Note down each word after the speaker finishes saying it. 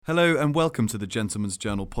Hello and welcome to the Gentleman's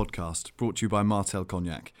Journal podcast, brought to you by Martell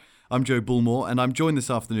Cognac. I'm Joe Bullmore and I'm joined this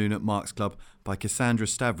afternoon at Mark's Club by Cassandra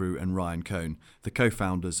Stavrou and Ryan Cohn, the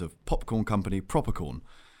co-founders of popcorn company Propercorn.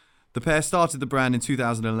 The pair started the brand in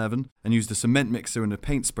 2011 and used a cement mixer and a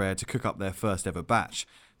paint sprayer to cook up their first ever batch.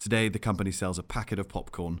 Today, the company sells a packet of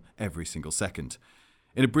popcorn every single second.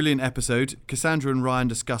 In a brilliant episode, Cassandra and Ryan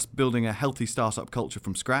discuss building a healthy startup culture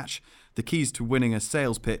from scratch, the keys to winning a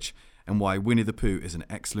sales pitch, and why Winnie the Pooh is an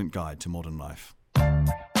excellent guide to modern life.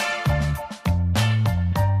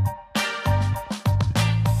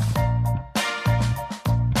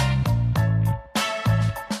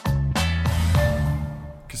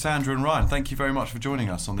 Cassandra and Ryan, thank you very much for joining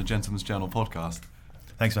us on the Gentleman's Journal podcast.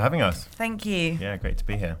 Thanks for having us. Thank you. Yeah, great to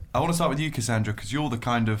be here. I want to start with you, Cassandra, because you're the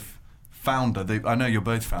kind of founder. I know you're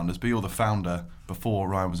both founders, but you're the founder before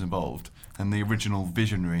Ryan was involved, and the original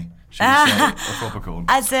visionary, should we say, of Propercorn.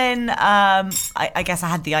 As in, I guess I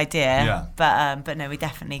had the idea, yeah. but no, we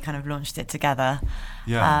definitely kind of launched it together.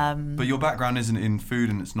 Yeah, but your background isn't in food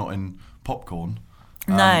and it's not in popcorn.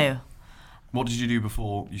 No. What did you do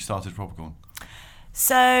before you started Propercorn?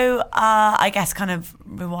 So I guess kind of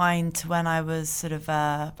rewind to when I was sort of,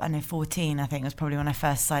 14, I think was probably when I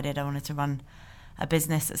first decided I wanted to run a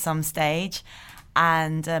business at some stage,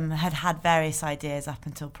 and had various ideas up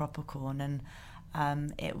until Propercorn,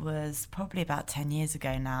 and it was probably about 10 years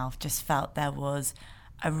ago now. Just felt there was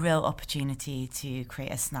a real opportunity to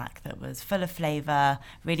create a snack that was full of flavour,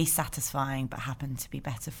 really satisfying, but happened to be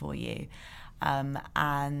better for you.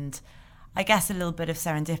 And I guess a little bit of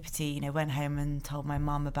serendipity, went home and told my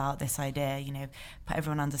mum about this idea.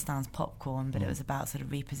 Everyone understands popcorn, but it was about sort of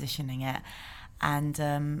repositioning it.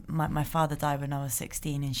 And my father died when I was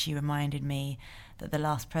 16, and she reminded me that the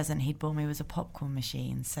last present he'd bought me was a popcorn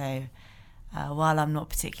machine. So while I'm not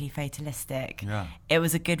particularly fatalistic, it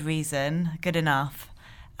was a good reason, good enough,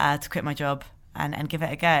 to quit my job and give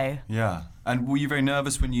it a go. Yeah. And were you very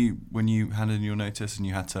nervous when you handed in your notice and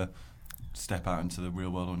you had to step out into the real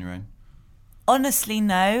world on your own? Honestly,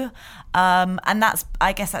 no. And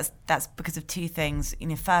I guess that's because of two things.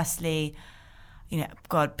 Firstly,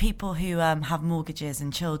 people who have mortgages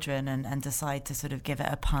and children and decide to sort of give it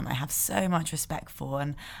a punt, I have so much respect for.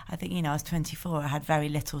 And I think, I was 24, I had very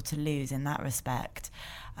little to lose in that respect.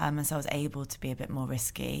 And so I was able to be a bit more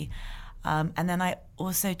risky. And then I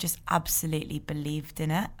also just absolutely believed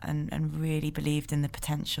in it and really believed in the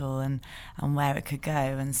potential and where it could go.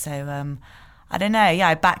 And so, I don't know,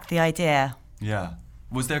 I backed the idea. Yeah.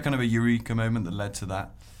 Was there kind of a eureka moment that led to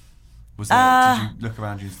that? Did you look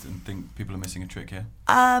around you and think people are missing a trick here?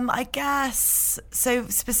 I guess so.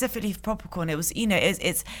 Specifically for Propercorn, it was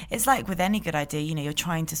it's like with any good idea, you're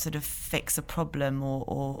trying to sort of fix a problem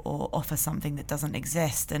or offer something that doesn't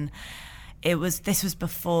exist. And this was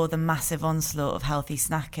before the massive onslaught of healthy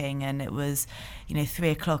snacking, and it was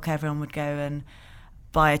 3:00 everyone would go and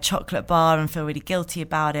buy a chocolate bar and feel really guilty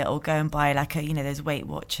about it, or go and buy like those Weight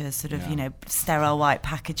Watchers sort of sterile white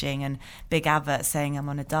packaging and big adverts saying I'm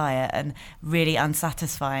on a diet, and really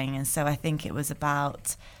unsatisfying. And so I think it was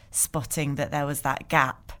about spotting that there was that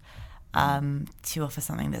gap to offer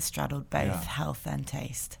something that straddled both health and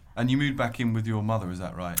taste. And you moved back in with your mother, is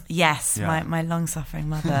that right? Yes, my long-suffering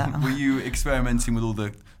mother. Were you experimenting with all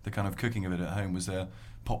the kind of cooking of it at home? Was there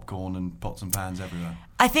popcorn and pots and pans everywhere?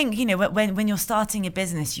 I think, when you're starting a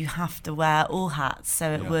business, you have to wear all hats.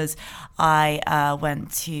 So it was, I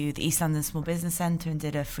went to the East London Small Business Centre and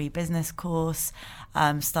did a free business course,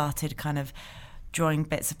 started kind of drawing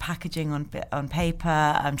bits of packaging on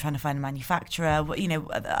paper, trying to find a manufacturer,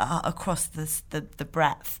 across the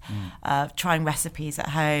breadth, trying recipes at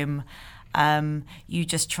home. You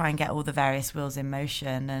just try and get all the various wheels in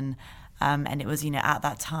motion. And it was, at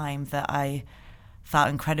that time that I felt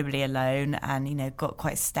incredibly alone and, got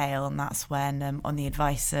quite stale. And that's when, on the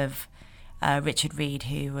advice of Richard Reed,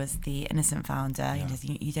 who was the Innocent founder, he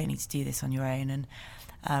said, you don't need to do this on your own. And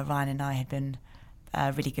Ryan and I had been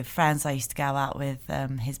really good friends. I used to go out with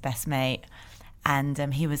his best mate. And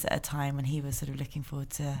he was at a time when he was sort of looking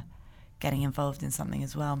forward to getting involved in something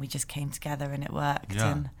as well. And we just came together and it worked.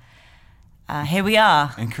 Yeah. And here we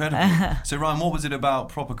are. Incredible. So Ryan, what was it about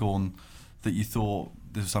Propercorn that you thought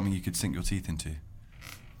this was something you could sink your teeth into?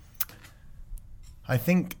 I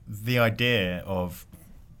think the idea of,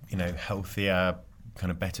 healthier, kind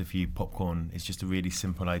of better for you popcorn is just a really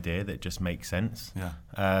simple idea that just makes sense.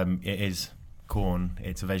 Yeah. It is corn,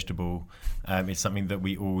 it's a vegetable, it's something that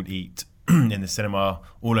we all eat in the cinema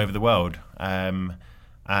all over the world.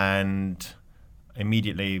 And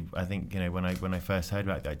immediately, I think, when I first heard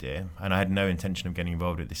about the idea, and I had no intention of getting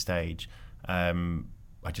involved at this stage,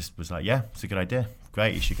 I just was like, yeah, it's a good idea.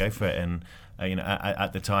 great, you should go for it. And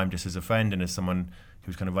at the time, just as a friend and as someone who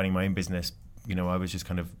was kind of running my own business, I was just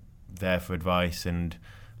kind of there for advice and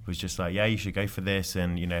was just like, yeah, you should go for this.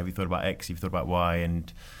 And have you thought about X? You've thought about Y?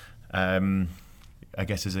 And I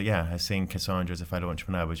guess as seeing Cassandra as a fellow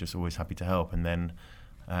entrepreneur, I was just always happy to help. And then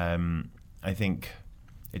I think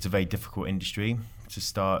it's a very difficult industry to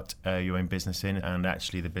start your own business in. And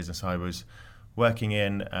actually, the business I was working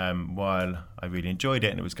in, while I really enjoyed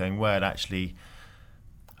it and it was going well, actually,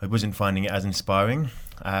 I wasn't finding it as inspiring.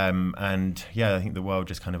 And I think the world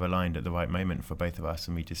just kind of aligned at the right moment for both of us.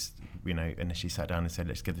 And we just, initially sat down and said,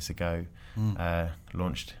 let's give this a go.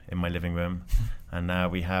 Launched in my living room. And now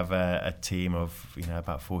we have a team of,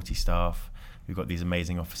 about 40 staff. We've got these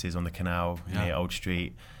amazing offices on the canal near Old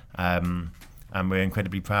Street. And we're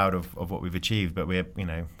incredibly proud of what we've achieved. But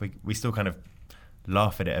we still kind of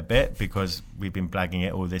laugh at it a bit because we've been blagging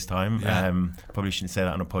it all this time. Probably shouldn't say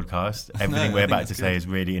that on a podcast. Everything we're about to say is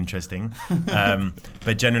really interesting.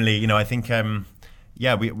 But generally, I think I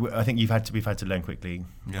think we've had to learn quickly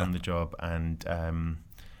on the job, and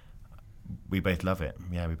we both love it.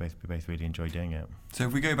 Yeah, we both really enjoy doing it. So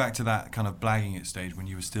if we go back to that kind of blagging it stage when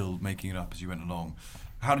you were still making it up as you went along,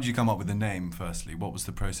 how did you come up with the name? Firstly, what was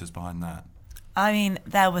the process behind that? I mean,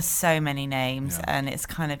 there were so many names, and it's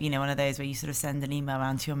kind of, one of those where you sort of send an email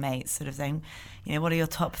around to your mates sort of saying, what are your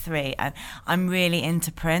top 3? And I'm really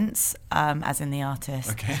into Prince, as in the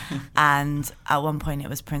artist. Okay. And at one point it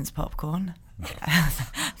was Prince Popcorn.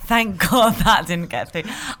 Thank God that didn't get through.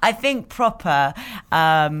 I think Propercorn,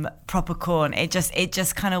 it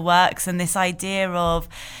just kind of works. And this idea of,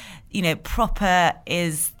 proper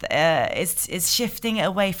is shifting it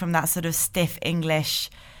away from that sort of stiff English,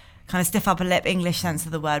 kind of stiff upper lip English sense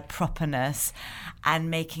of the word properness,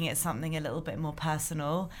 and making it something a little bit more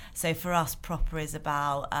personal. So for us, proper is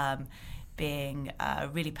about being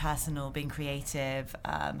really personal, being creative,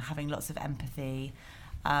 having lots of empathy.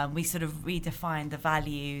 We sort of redefined the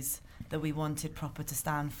values that we wanted proper to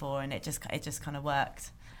stand for, and it just kind of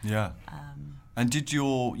worked. Yeah. And did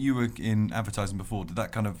you were in advertising before, did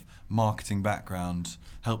that kind of marketing background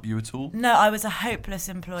help you at all? No, I was a hopeless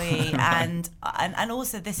employee. Right. and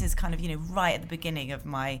also this is kind of, right at the beginning of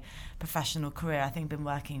my professional career. I think I've been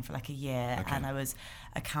working for like a year, and I was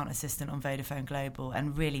account assistant on Vodafone Global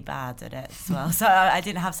and really bad at it as well. So I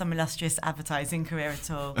didn't have some illustrious advertising career at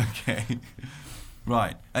all. Okay.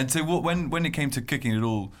 Right. And so when it came to cooking it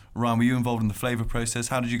all, Ryan, were you involved in the flavour process?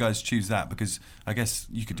 How did you guys choose that? Because I guess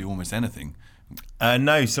you could do almost anything.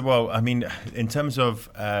 No. So, well, I mean, in terms of,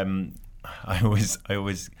 I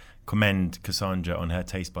always commend Cassandra on her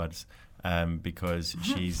taste buds, because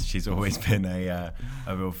she's always been a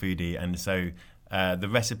real foodie. And so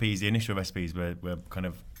the initial recipes were kind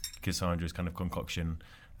of Cassandra's kind of concoction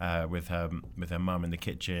with her mum in the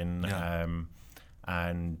kitchen. Yeah.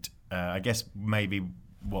 And I guess maybe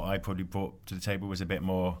what I probably brought to the table was a bit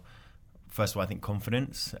more, first of all, I think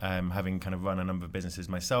confidence, having kind of run a number of businesses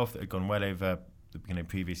myself that had gone well over the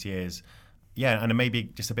previous years. Yeah, and maybe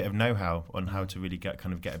just a bit of know-how on how to really get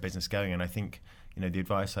a business going. And I think, the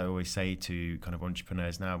advice I always say to kind of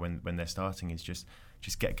entrepreneurs now when they're starting is just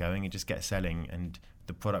get going and just get selling. And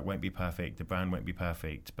the product won't be perfect, the brand won't be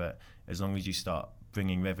perfect, but as long as you start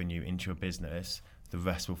bringing revenue into your business, the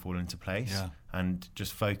rest will fall into place. Yeah. And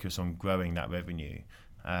just focus on growing that revenue.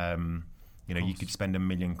 You could spend £1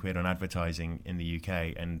 million on advertising in the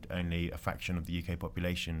UK and only a fraction of the UK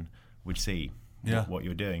population would see what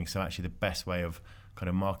you're doing. So actually the best way of kind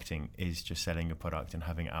of marketing is just selling your product and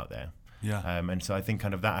having it out there. Yeah. And so I think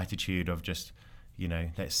kind of that attitude of just,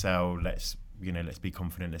 let's sell, let's be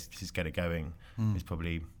confident, let's just get it going is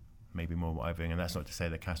probably maybe more what I'm doing. And that's not to say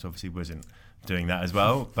that Cass obviously wasn't doing that as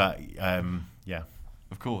well, but yeah.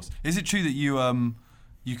 Of course. Is it true that you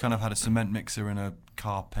kind of had a cement mixer and a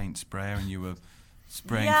car paint sprayer and you were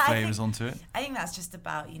spraying flavours onto it? I think that's just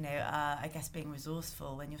about, I guess being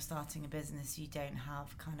resourceful. When you're starting a business, you don't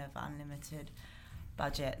have kind of unlimited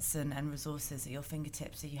budgets and resources at your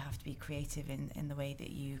fingertips, so you have to be creative in the way that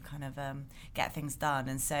you kind of get things done.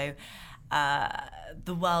 And so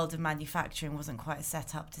the world of manufacturing wasn't quite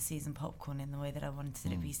set up to season popcorn in the way that I wanted it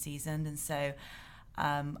to be seasoned. And so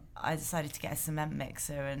I decided to get a cement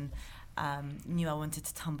mixer and knew I wanted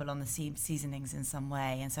to tumble on the seasonings in some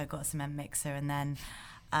way, and so I got a cement mixer, and then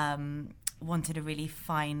wanted a really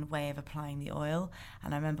fine way of applying the oil.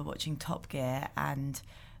 And I remember watching Top Gear, and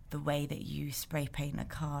the way that you spray paint a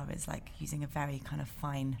car is like using a very kind of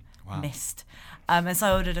fine mist. And so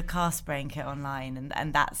I ordered a car spraying kit online,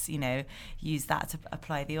 and that's, used that to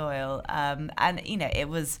apply the oil. And, it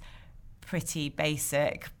was pretty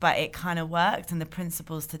basic, but it kind of worked, and the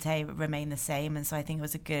principles today remain the same. And so I think it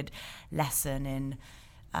was a good lesson in,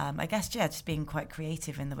 I guess, just being quite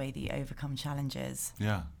creative in the way that you overcome challenges.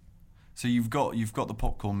 Yeah. So you've got the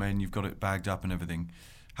popcorn made, and you've got it bagged up and everything.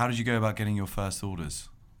 How did you go about getting your first orders?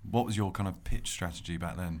 What was your kind of pitch strategy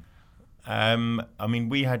back then? I mean,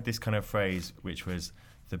 we had this kind of phrase, which was,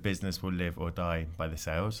 the business will live or die by the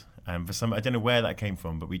sales. And for some, I don't know where that came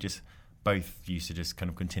from, but we just both used to just kind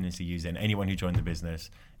of continuously use it. And anyone who joined the business,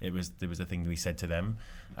 there was a thing we said to them.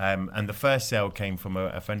 And the first sale came from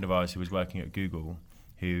a friend of ours who was working at Google,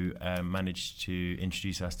 who managed to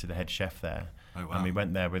introduce us to the head chef there. Oh, wow. And we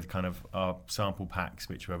went there with kind of our sample packs,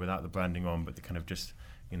 which were without the branding on, but the kind of just,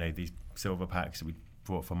 these silver packs that we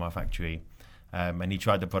brought from our factory. And he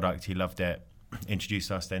tried the product, he loved it,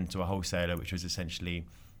 introduced us then to a wholesaler, which was essentially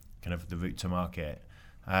kind of the route to market.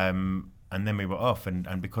 And then we were off,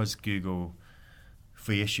 and because Google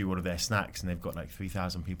free issue all of their snacks, and they've got like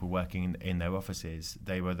 3,000 people working in their offices,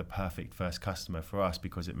 they were the perfect first customer for us,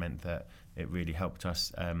 because it meant that it really helped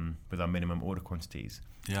us with our minimum order quantities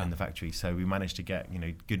in the factory. So we managed to get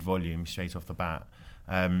good volume straight off the bat.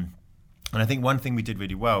 And I think one thing we did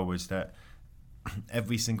really well was that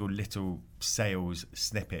every single little sales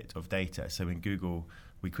snippet of data. So in Google,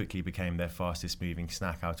 we quickly became their fastest moving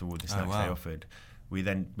snack out of all the snacks they offered. We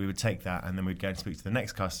would take that, and then we'd go and speak to the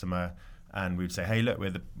next customer, and we'd say, hey, look,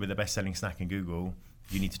 we're the best selling snack in Google.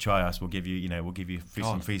 You need to try us. We'll give you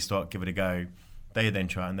some free stock. Give it a go. They then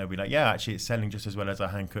try, and they'll be like, yeah, actually, it's selling just as well as our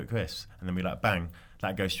hand cooked crisps. And then we like, bang,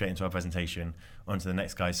 that goes straight into our presentation, onto the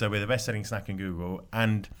next guy. So we're the best selling snack in Google,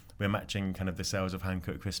 and we're matching kind of the sales of hand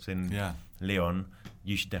cooked crisps in Lyon.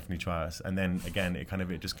 You should definitely try us. And then again, it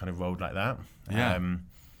just kind of rolled like that.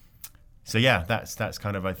 So that's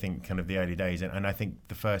kind of, I think, kind of the early days. And I think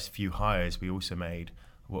the first few hires we also made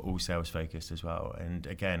were all sales focused as well. And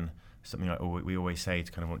again, something like we always say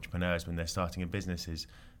to kind of entrepreneurs when they're starting a business is,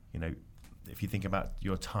 if you think about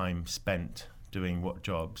your time spent doing what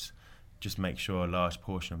jobs, just make sure a large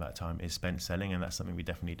portion of that time is spent selling. And that's something we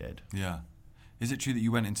definitely did. Yeah. Is it true that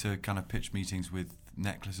you went into kind of pitch meetings with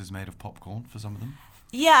necklaces made of popcorn for some of them?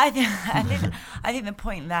 Yeah, I think the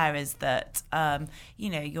point there is that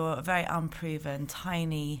you're a very unproven,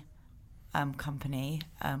 tiny company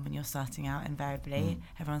when you're starting out. Invariably,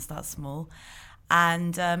 everyone starts small,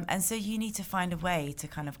 and so you need to find a way to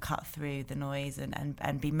kind of cut through the noise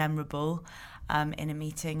and be memorable in a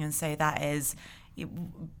meeting. And so that is,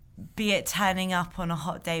 be it turning up on a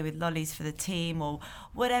hot day with lollies for the team or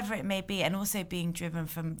whatever it may be, and also being driven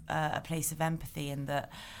from a place of empathy, in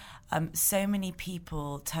that. So many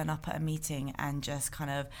people turn up at a meeting and just kind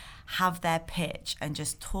of have their pitch and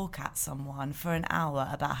just talk at someone for an hour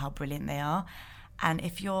about how brilliant they are. And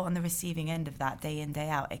if you're on the receiving end of that day in, day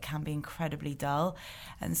out, it can be incredibly dull.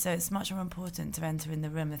 And so it's much more important to enter in the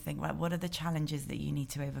room and think, right, what are the challenges that you need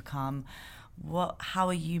to overcome? How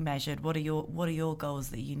are you measured? What are your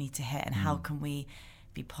goals that you need to hit? And how can we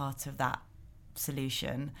be part of that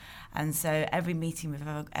solution? And so every meeting we've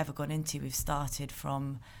ever gone into, we've started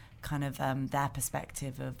from kind of their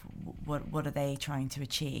perspective of what are they trying to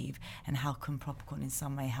achieve, and how can Propercorn in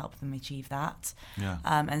some way help them achieve that.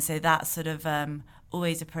 And so that's sort of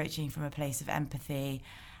always approaching from a place of empathy,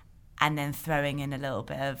 and then throwing in a little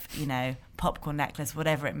bit of popcorn necklace,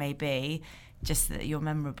 whatever it may be, just so that you're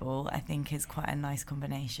memorable, I think is quite a nice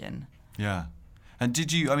combination. Yeah. And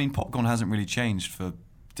Popcorn hasn't really changed for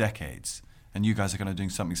decades, and you guys are kind of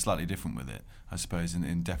doing something slightly different with it, I suppose,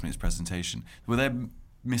 in definitely its presentation. Were there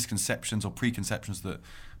misconceptions or preconceptions that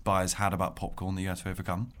buyers had about popcorn that you had to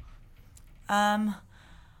overcome?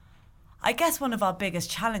 I guess one of our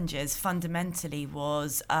biggest challenges fundamentally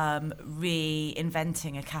was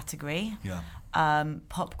reinventing a category.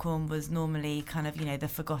 Popcorn was normally kind of, the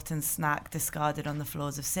forgotten snack discarded on the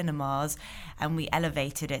floors of cinemas, and we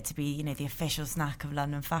elevated it to be, the official snack of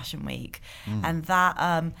London Fashion Week. And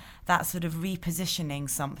that sort of repositioning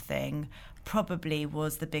something probably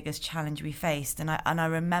was the biggest challenge we faced. And I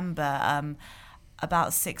remember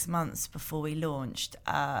about 6 months before we launched,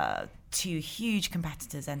 two huge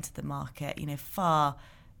competitors entered the market, far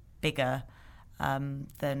bigger than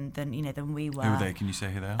we were. Who were they? Can you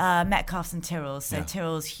say who they are? Metcalfe's and Tyrrell's. So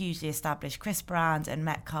Tyrrell's hugely established crisp brand, and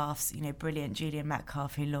Metcalfe's, brilliant Julian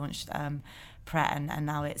Metcalfe, who launched Pret and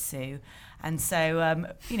now Itsu. And so,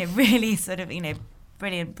 really sort of,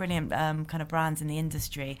 brilliant kind of brands in the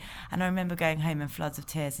industry. And I remember going home in floods of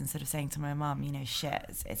tears and sort of saying to my mum,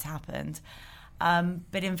 shit, it's happened.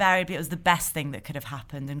 But invariably it was the best thing that could have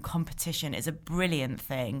happened, and competition is a brilliant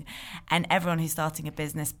thing, and everyone who's starting a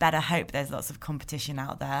business better hope there's lots of competition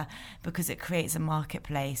out there, because it creates a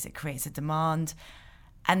marketplace, it creates a demand,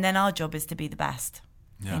 and then our job is to be the best.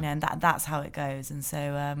 Yeah. And that's how it goes. And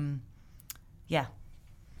so, yeah.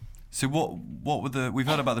 So what were we've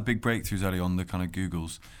heard about the big breakthroughs early on, the kind of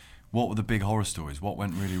Googles. What were the big horror stories? What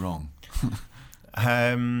went really wrong?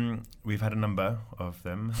 We've had a number of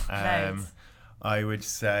them. Loads. I would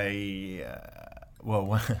say,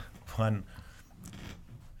 one.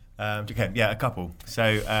 A couple.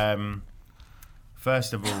 So,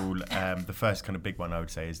 first of all, the first kind of big one I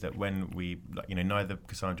would say is that when we, neither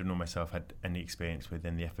Cassandra nor myself had any experience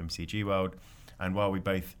within the FMCG world, and while we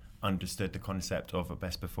both understood the concept of a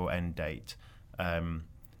best before end date,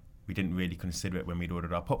 we didn't really consider it when we'd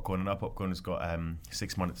ordered our popcorn, and our popcorn has got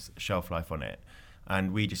 6 months shelf life on it,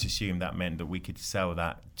 and we just assumed that meant that we could sell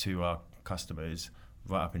that to our customers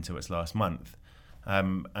right up until its last month.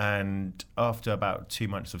 And after about 2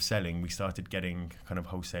 months of selling, we started getting kind of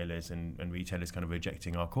wholesalers and retailers kind of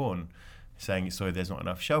rejecting our corn, saying, sorry, there's not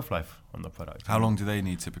enough shelf life on the product. How long do they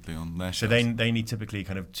need typically on their So shelves? they need typically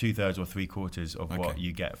kind of 2/3 or 3/4 of what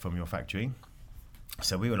you get from your factory.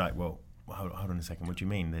 So we were like, well, hold on a second, what do you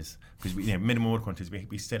mean? Because minimum order quantities,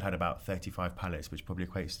 we still had about 35 pallets, which probably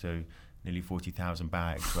equates to nearly 40,000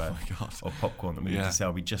 bags worth of popcorn that we need to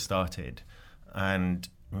sell. We just started. And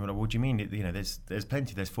we were like, what do you mean? There's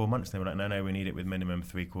plenty. There's 4 months. And they were like, no, we need it with minimum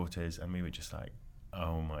 3/4. And we were just like,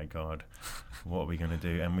 oh my God, what are we going to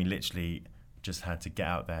do? And we literally just had to get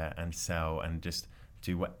out there and sell and just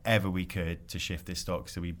do whatever we could to shift this stock.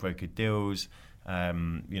 So we brokered deals.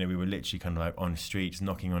 We were literally kind of like on streets,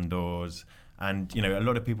 knocking on doors. And, a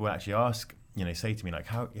lot of people actually say to me, like,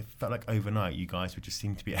 how it felt like overnight you guys would just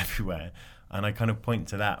seem to be everywhere. And I kind of point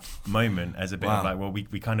to that moment as a bit of like, well,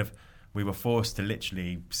 we were forced to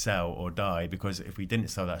literally sell or die, because if we didn't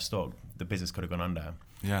sell that stock, the business could have gone under.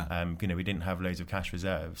 Yeah. We didn't have loads of cash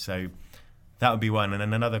reserves. So that would be one. And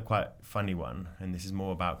then another quite funny one, and this is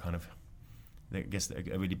more about kind of, I guess,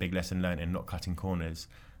 a really big lesson learned in not cutting corners.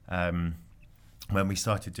 When we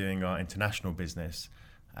started doing our international business,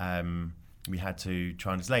 we had to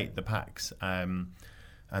translate the packs and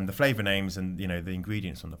the flavour names and, the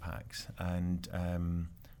ingredients on the packs. And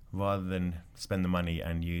rather than spend the money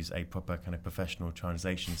and use a proper kind of professional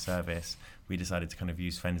translation service, we decided to kind of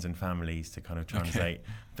use friends and families to kind of translate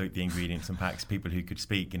the ingredients and packs, people who could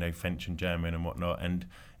speak, French and German and whatnot. And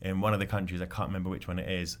in one of the countries, I can't remember which one it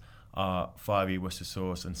is, our fiery Worcester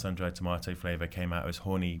sauce and sun-dried tomato flavour came out as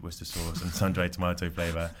horny Worcester sauce and sun-dried tomato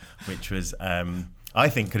flavour, which was, I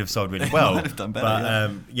think, could have sold really well. Might have done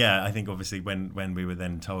better, but I think obviously when we were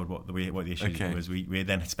then told what the issue was, we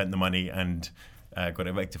then spent the money and got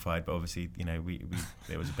it rectified. But obviously,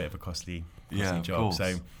 it was a bit of a costly job.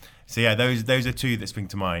 So those are two that spring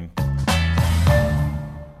to mind.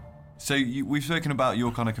 So we've spoken about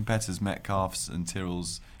your kind of competitors, Metcalfe's and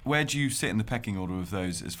Tyrrell's. Where do you sit in the pecking order of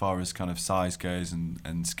those as far as kind of size goes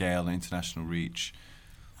and scale and international reach?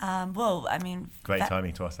 Well, I mean... Great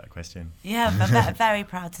timing to ask that question. Yeah, but very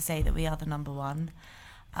proud to say that we are the number one.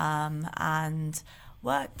 And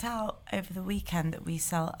worked out over the weekend that we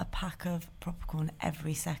sell a pack of Propercorn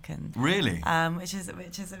every second. Really? Which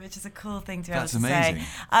is a cool thing to be That's able to amazing.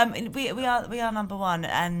 say. We are number one,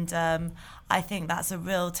 and I think that's a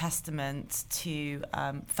real testament to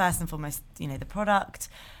first and foremost, the product,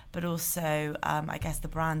 but also I guess the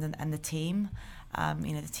brand and the team.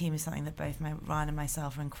 The team is something that both Ryan and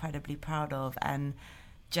myself are incredibly proud of, and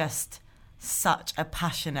just such a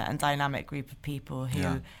passionate and dynamic group of people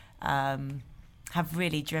who have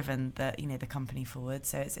really driven the company forward.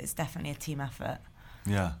 So it's definitely a team effort.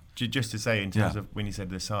 Yeah. Just to say, in terms of when you said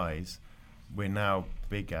the size, we're now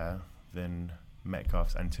bigger than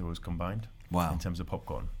Metcalfe's and Tyrrell's combined. Wow. In terms of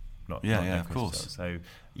popcorn. Not of course. So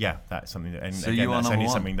that's something that, and so again, you are that's only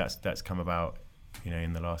one. something that's come about,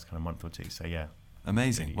 in the last kind of month or two. So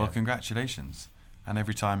amazing. Really, well, congratulations. And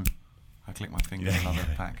every time I click my finger, another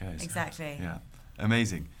pack goes. Exactly. Yeah.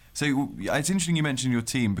 Amazing. So it's interesting you mentioned your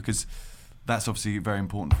team, because that's obviously very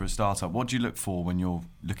important for a startup. What do you look for when you're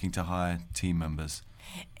looking to hire team members?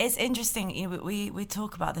 It's interesting. We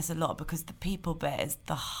talk about this a lot, because the people bit is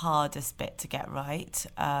the hardest bit to get right.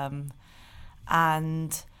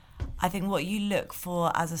 And I think what you look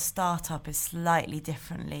for as a startup is slightly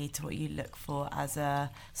differently to what you look for as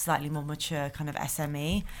a slightly more mature kind of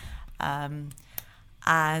SME.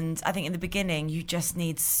 And I think in the beginning, you just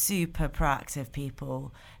need super proactive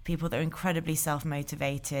people that are incredibly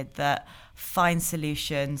self-motivated, that find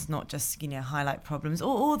solutions, not just, highlight problems, or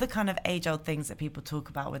all the kind of age-old things that people talk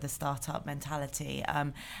about with a startup mentality.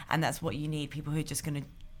 And that's what you need, people who are just going to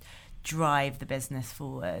drive the business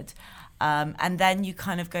forward. And then you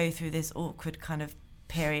kind of go through this awkward kind of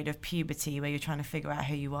period of puberty where you're trying to figure out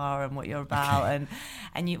who you are and what you're about,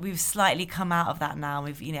 and we've slightly come out of that now.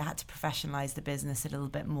 We've had to professionalize the business a little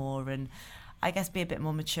bit more, and I guess be a bit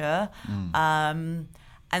more mature.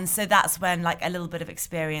 And so that's when like a little bit of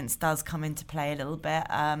experience does come into play a little bit.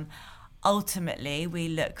 Ultimately, we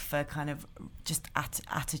look for kind of just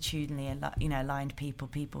attitudinally aligned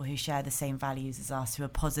people who share the same values as us, who are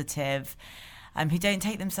positive, who don't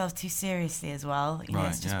take themselves too seriously as well.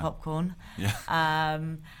 It's just popcorn. Yeah.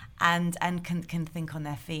 And can think on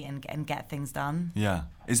their feet and get things done. Yeah.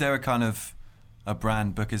 Is there a kind of a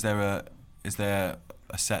brand book? Is there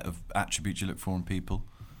a set of attributes you look for in people?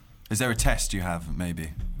 Is there a test you have,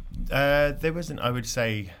 maybe? There wasn't, I would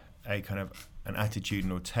say, a kind of an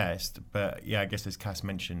attitudinal test, but yeah, I guess as Cass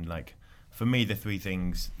mentioned, like for me, the three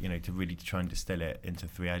things, to really try and distill it into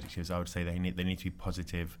three adjectives, I would say they need to be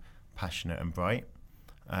positive, passionate, and bright,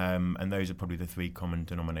 and those are probably the three common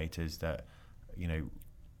denominators that,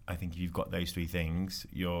 I think if you've got those three things,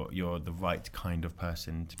 you're the right kind of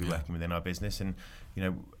person to be working within our business. And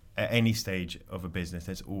at any stage of a business,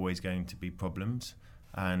 there's always going to be problems,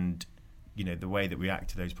 and the way that we react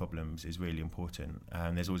to those problems is really important.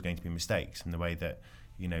 And there's always going to be mistakes, and the way that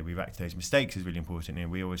we react to those mistakes is really important. And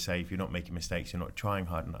we always say, if you're not making mistakes, you're not trying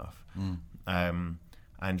hard enough.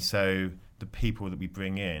 And so the people that we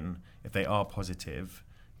bring in, if they are positive,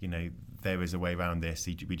 there is a way around this.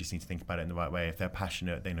 We just need to think about it in the right way. If they're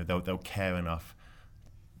passionate, they'll care enough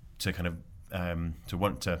to kind of to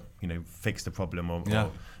want to fix the problem or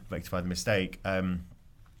rectify the mistake.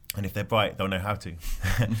 And if they're bright, they'll know how to.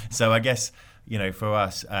 So I guess, for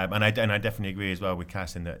us, and I definitely agree as well with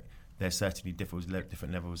Cass in that there's certainly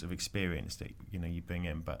different levels of experience that, you bring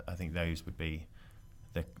in. But I think those would be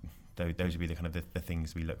the kind of the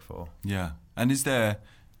things we look for. Yeah. And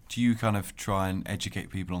do you kind of try and educate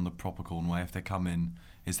people on the Propercorn way if they come in?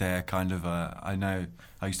 Is there kind of I know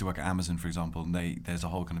I used to work at Amazon, for example, and there's a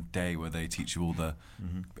whole kind of day where they teach you all the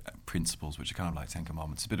principles, which are kind of like 10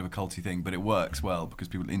 Commandments. It's a bit of a culty thing, but it works well because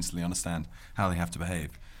people instantly understand how they have to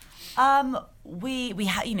behave. We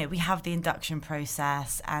have the induction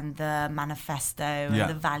process and the manifesto and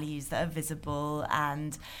the values that are visible,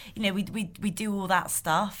 and we do all that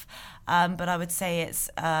stuff. But I would say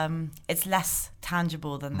it's less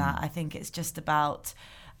tangible than that. I think it's just about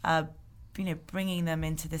bringing them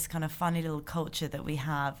into this kind of funny little culture that we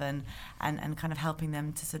have, and kind of helping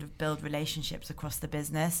them to sort of build relationships across the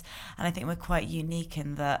business. And I think we're quite unique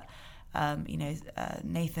in that.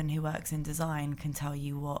 Nathan, who works in design, can tell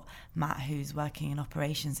you what Matt, who's working in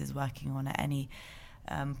operations, is working on at any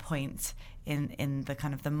point in the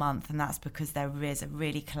kind of the month, and that's because there is a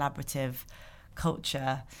really collaborative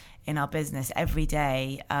culture in our business. Every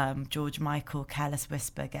day, George Michael Careless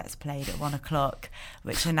Whisper gets played at 1:00,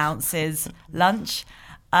 which announces lunch.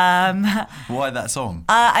 Why that song?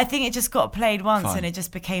 I think it just got played once. Fine. And it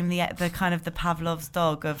just became the kind of the Pavlov's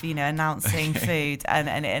dog of announcing food,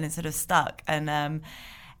 and it sort of stuck. And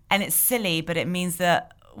it's silly, but it means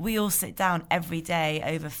that we all sit down every day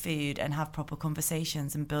over food and have proper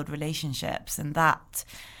conversations and build relationships, and that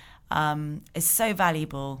is so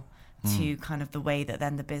valuable to kind of the way that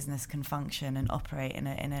then the business can function and operate in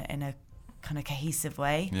a kind of cohesive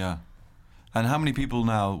way. Yeah. And how many people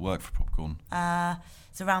now work for Propercorn?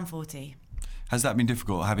 It's around 40. Has that been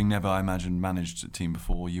difficult, having never, I imagine, managed a team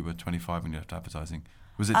before? You were 25 when you left advertising.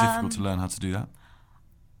 Was it difficult to learn how to do that?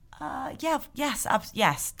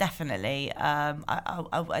 Yes, definitely.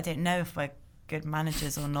 I don't know if we're good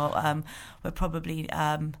managers or not. We're probably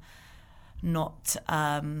not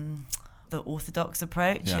the orthodox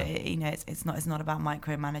approach. Yeah. It's not about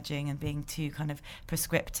micromanaging and being too kind of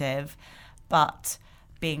prescriptive, but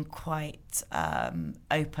being quite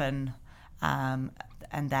open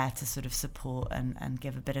and there to sort of support and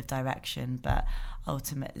give a bit of direction. But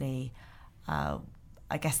ultimately,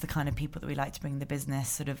 I guess the kind of people that we like to bring in the business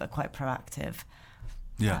sort of are quite proactive.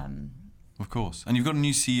 Yeah, of course. And you've got a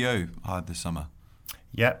new CEO hired this summer.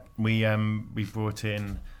 Yeah, we brought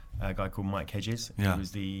in a guy called Mike Hedges. Yeah. He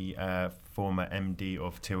was the former MD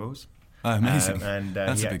of Tyrrell's. Oh, amazing. And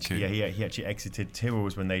That's a big coup. Yeah, he actually exited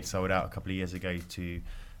Tyrrell's when they'd sold out a couple of years ago to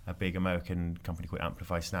a big American company called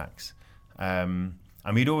Amplify Snacks.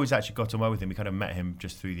 And we'd always actually got on well with him. We kind of met him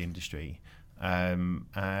just through the industry.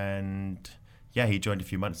 And yeah, he joined a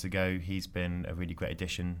few months ago. He's been a really great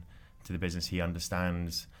addition to the business. He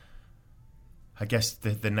understands, I guess,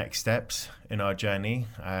 the next steps in our journey.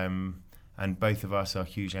 And both of us are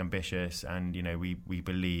hugely ambitious, and we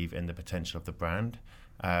believe in the potential of the brand.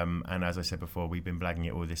 And as I said before, we've been blagging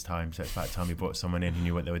it all this time, so it's about time we brought someone in who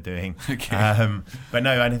knew what they were doing. Okay. But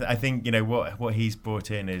no, I think what he's brought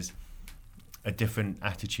in is a different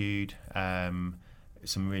attitude.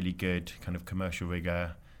 some really good kind of commercial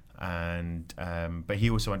rigor, and but he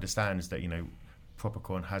also understands that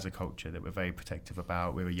Propercorn has a culture that we're very protective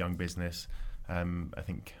about. We're a young business. I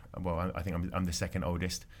think I'm the second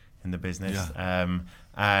oldest in the business,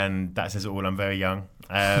 and that says it all. I'm very young,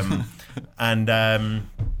 and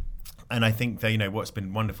I think that what's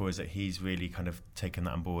been wonderful is that he's really kind of taken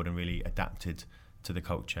that on board and really adapted to the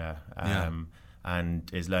culture,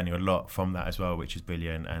 and is learning a lot from that as well, which is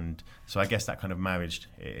brilliant. And so I guess that kind of marriage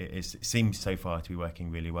it seems so far to be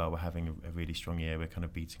working really well. We're having a really strong year. We're kind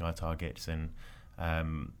of beating our targets, and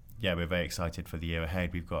we're very excited for the year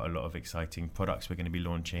ahead. We've got a lot of exciting products we're going to be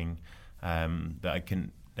launching that I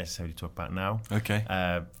couldn't necessarily talk about now. Okay.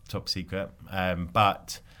 Top secret.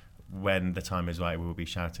 But when the time is right, we will be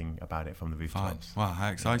shouting about it from the rooftops. Fine. Wow, how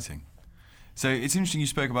exciting. So it's interesting you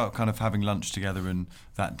spoke about kind of having lunch together and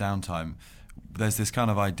that downtime. There's this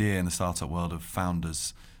kind of idea in the startup world of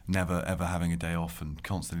founders never ever having a day off and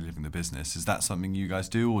constantly living the business. Is that something you guys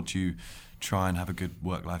do, or do you try and have a good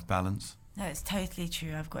work-life balance? No, it's totally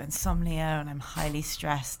true. I've got insomnia and I'm highly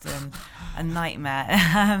stressed and a nightmare.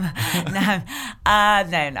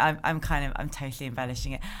 I'm totally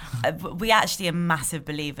embellishing it. We actually are massive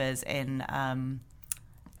believers in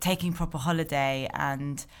taking proper holiday,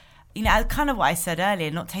 and kind of what I said earlier,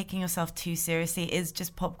 not taking yourself too seriously is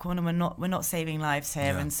just popcorn, and we're not saving lives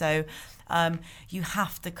here. And so you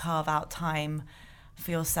have to carve out time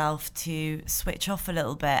for yourself to switch off a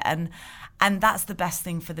little bit, and that's the best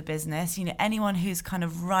thing for the business. Anyone who's kind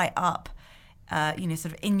of right up sort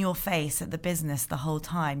of in your face at the business the whole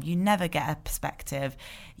time, you never get a perspective,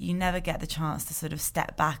 you never get the chance to sort of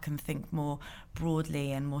step back and think more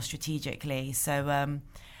broadly and more strategically. So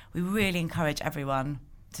we really encourage everyone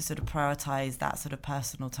to sort of prioritise that sort of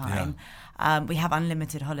personal time. We have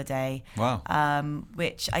unlimited holiday. Wow.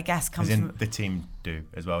 Which I guess comes from... the team do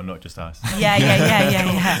as well, not just us.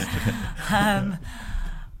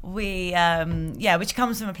 Which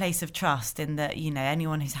comes from a place of trust in that,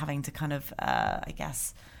 anyone who's having to kind of, I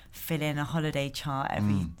guess, fill in a holiday chart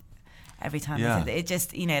every time. It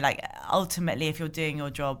just, ultimately, if you're doing your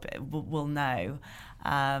job, we'll know.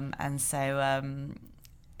 And so...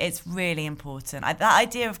 it's really important. That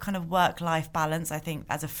idea of kind of work-life balance, I think,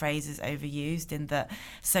 as a phrase, is overused in that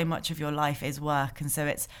so much of your life is work, and so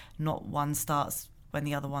it's not one starts when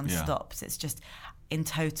the other one stops. It's just, in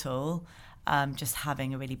total, just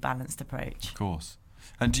having a really balanced approach. Of course.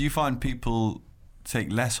 And do you find people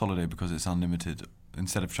take less holiday because it's unlimited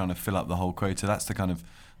instead of trying to fill up the whole quota? That's the kind of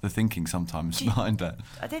the thinking sometimes behind that.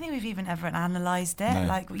 I don't think we've even ever analysed it.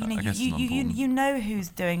 No, you know who's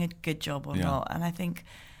doing a good job or not, and I think...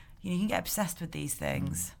 you can get obsessed with these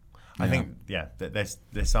things. I think,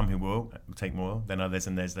 there's some who will take more than others,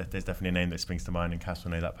 and there's definitely a name that springs to mind, and Cass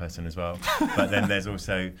will know that person as well. But then there's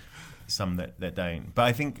also some that don't. But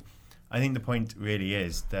I think the point really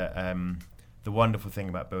is that the wonderful thing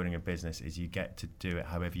about building a business is you get to do it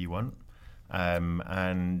however you want,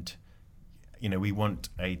 and we want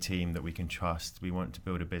a team that we can trust. We want to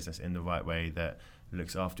build a business in the right way that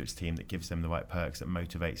looks after its team, that gives them the right perks, that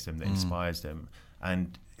motivates them, that inspires them,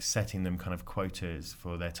 and setting them kind of quotas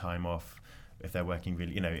for their time off if they're working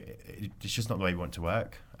really, it's just not the way we want to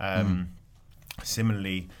work.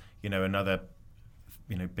 Similarly, another,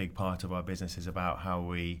 big part of our business is about how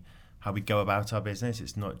we go about our business.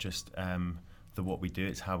 It's not just the what we do,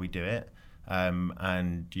 it's how we do it.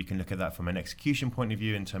 And you can look at that from an execution point of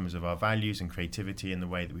view in terms of our values and creativity and the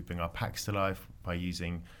way that we bring our packs to life by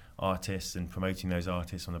using artists and promoting those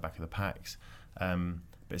artists on the back of the packs.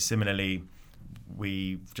 But similarly,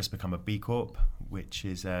 we've just become a B Corp, which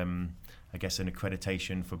is, I guess, an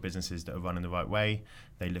accreditation for businesses that are run in the right way.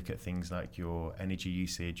 They look at things like your energy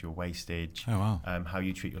usage, your wastage, how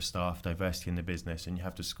you treat your staff, diversity in the business, and you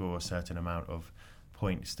have to score a certain amount of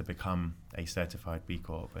points to become a certified B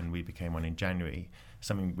Corp. And we became one in January,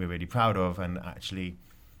 something we're really proud of. And actually,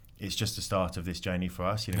 it's just the start of this journey for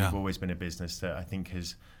us. We've always been a business that I think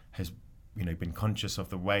has been conscious of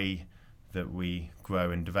the way that we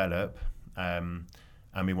grow and develop.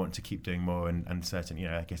 And we want to keep doing more, and certainly,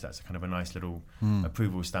 I guess that's kind of a nice little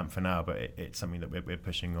approval stamp for now, but it's something that we're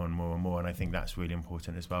pushing on more and more, and I think that's really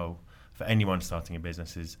important as well for anyone starting a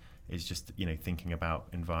business is just, thinking about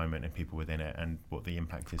environment and people within it and what the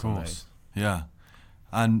impact is on those. Yeah.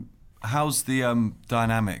 And how's the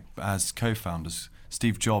dynamic as co-founders?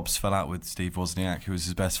 Steve Jobs fell out with Steve Wozniak, who was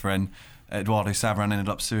his best friend. Eduardo Savran ended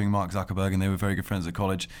up suing Mark Zuckerberg, and they were very good friends at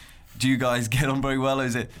college. Do you guys get on very well?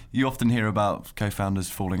 Is it, you often hear about co-founders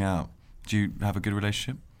falling out. Do you have a good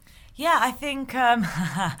relationship? Yeah, I think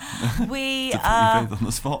we... to put you both on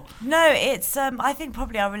the spot. No, it's... I think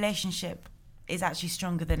probably our relationship is actually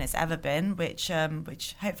stronger than it's ever been, which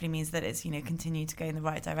hopefully means that it's, you know, continued to go in the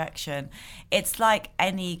right direction. It's like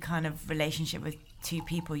any kind of relationship with two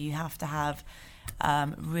people. You have to have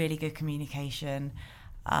really good communication,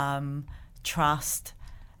 trust,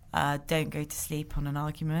 don't go to sleep on an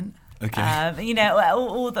argument. Okay. You know,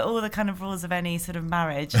 all the kind of rules of any sort of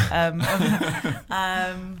marriage.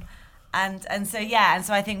 And so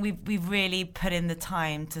I think we've really put in the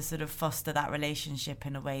time to sort of foster that relationship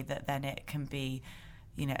in a way that then it can be,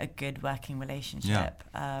 you know, a good working relationship.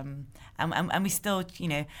 And we still, you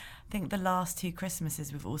know, I think the last 2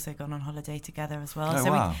 Christmases we've also gone on holiday together as well.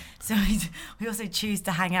 Oh, wow. We also choose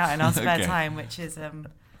to hang out in our spare time, which is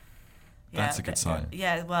that's a good sign.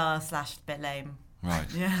 Yeah, well, / a bit lame. Right.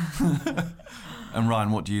 Yeah. And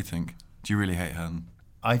Ryan, what do you think? Do you really hate her?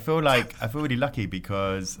 I feel really lucky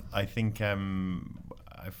because I think I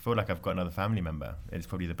feel like I've got another family member. It's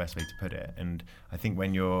probably the best way to put it. And I think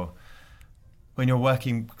when you're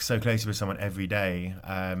working so closely with someone every day,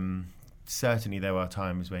 certainly there are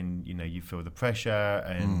times when, you know, you feel the pressure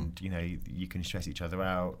and you know, you can stress each other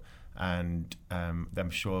out. And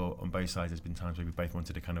I'm sure on both sides there's been times where we both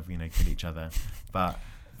wanted to kind of, you know, kill each other. But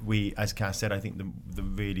we, as Cass said, I think the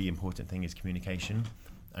really important thing is communication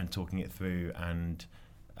and talking it through and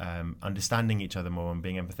understanding each other more and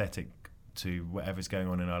being empathetic to whatever's going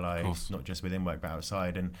on in our lives, not just within work but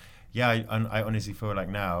outside. And I honestly feel like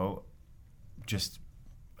now, just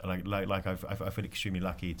like I feel extremely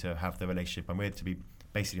lucky to have the relationship I'm with, to be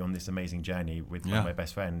basically on this amazing journey with one of my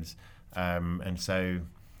best friends. And so,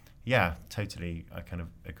 totally, I kind of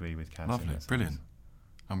agree with Cass. Lovely, brilliant.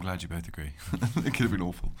 I'm glad you both agree. It could have been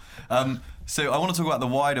awful. So I want to talk about the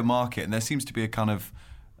wider market, and there seems to be a kind of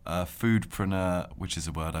foodpreneur, which is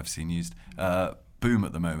a word I've seen used, boom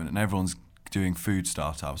at the moment, and everyone's doing food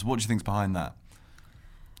startups. What do you think's behind that?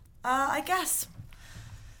 I guess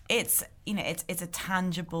it's, you know, it's a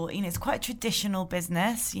tangible, you know, it's quite a traditional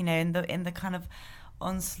business, you know, in the kind of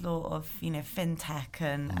onslaught of, you know, fintech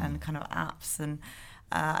and kind of apps, and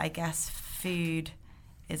I guess food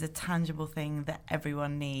is a tangible thing that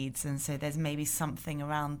everyone needs, and so there's maybe something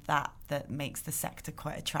around that makes the sector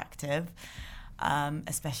quite attractive,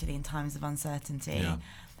 especially in times of uncertainty.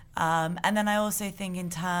 And then I also think in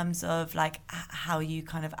terms of like how you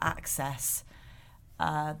kind of access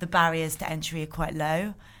the barriers to entry are quite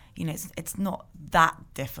low. You know, it's not that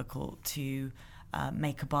difficult to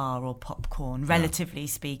make a bar or popcorn, relatively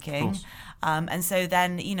speaking. And so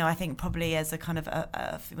then, you know, I think probably as a kind of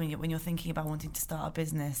when you're thinking about wanting to start a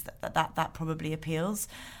business, that probably appeals.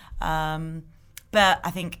 But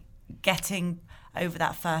I think getting over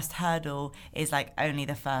that first hurdle is like only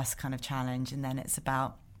the first kind of challenge, and then it's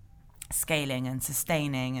about scaling and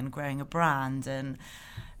sustaining and growing a brand and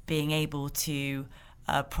being able to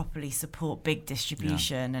properly support big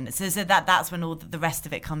distribution, and so that's when all the rest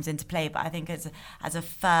of it comes into play. But I think as a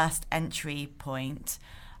first entry point,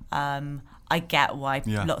 I get why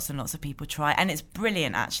lots and lots of people try, and it's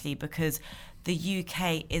brilliant actually because the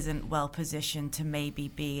UK isn't well positioned to maybe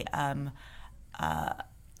be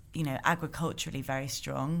you know, agriculturally very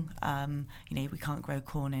strong. You know, we can't grow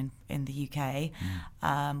corn in the UK,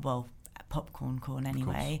 well, popcorn corn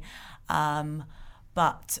anyway.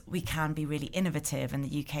 But we can be really innovative, and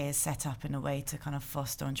the UK is set up in a way to kind of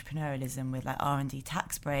foster entrepreneurialism with like R&D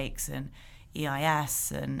tax breaks and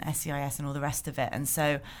EIS and SEIS and all the rest of it. And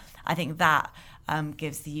so I think that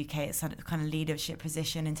gives the UK its kind of leadership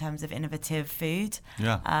position in terms of innovative food.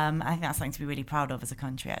 I think that's something to be really proud of as a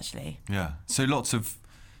country, actually. Yeah. So lots of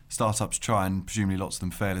startups try, and presumably lots of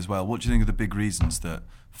them fail as well. What do you think are the big reasons that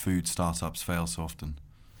food startups fail so often?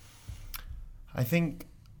 I think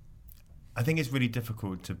it's really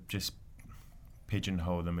difficult to just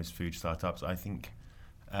pigeonhole them as food startups. I think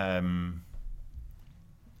I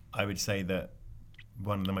would say that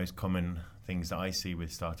one of the most common things that I see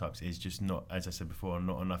with startups is just not, as I said before,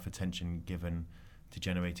 not enough attention given to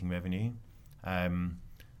generating revenue.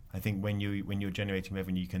 I think when you're generating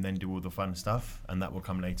revenue, you can then do all the fun stuff, and that will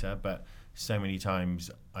come later. But so many times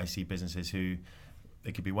I see businesses who,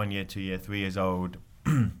 they could be 1 year, 2 year, 3 years old,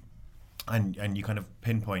 and you kind of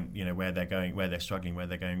pinpoint, you know, where they're going, where they're struggling, where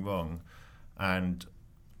they're going wrong, and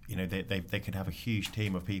you know they could have a huge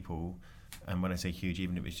team of people, and when I say huge,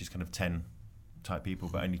 even if it's just kind of 10 type people,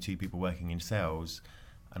 but only 2 people working in sales,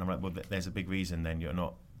 and I'm like, well, there's a big reason then you're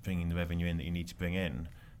not bringing the revenue in that you need to bring in.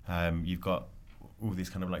 You've got all this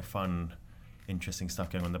kind of like fun, interesting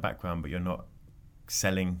stuff going on in the background, but you're not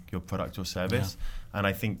selling your product or service. And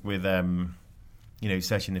I think with you know,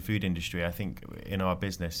 searching the food industry, I think in our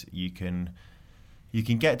business you can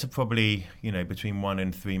get to probably, you know, between 1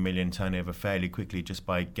 and 3 million turnover fairly quickly just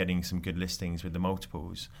by getting some good listings with the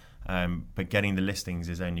multiples. But getting the listings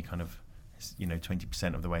is only kind of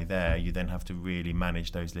 20% of the way there. You then have to really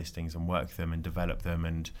manage those listings and work them and develop them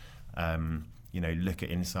and look at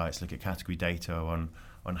insights, look at category data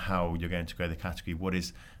on how you're going to grow the category. What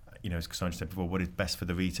is, as Cassandra said before, what is best for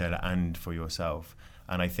the retailer and for yourself.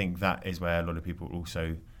 And I think that is where a lot of people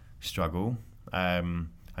also struggle. And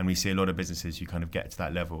we see a lot of businesses who kind of get to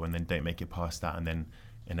that level and then don't make it past that and then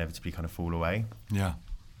inevitably kind of fall away. Yeah.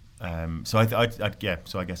 So I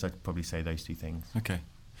guess I'd probably say those two things. Okay.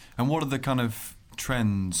 And what are the kind of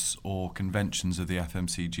trends or conventions of the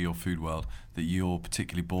FMCG or food world that you're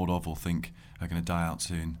particularly bored of or think are going to die out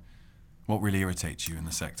soon? What really irritates you in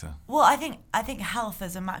the sector? Well, I think health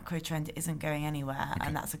as a macro trend isn't going anywhere,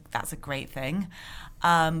 and that's a great thing.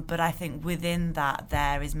 But I think within that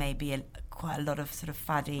there is maybe quite a lot of sort of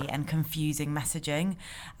faddy and confusing messaging,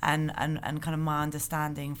 and kind of my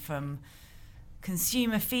understanding from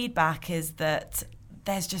consumer feedback is that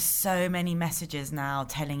there's just so many messages now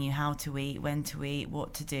telling you how to eat, when to eat,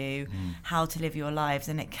 what to do, how to live your lives,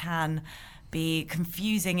 and it can be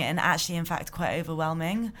confusing and actually, in fact, quite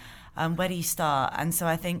overwhelming. Where do you start? And so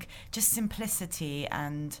I think just simplicity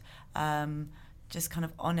and just kind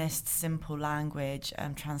of honest, simple language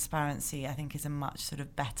and transparency, I think, is a much sort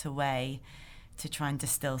of better way to try and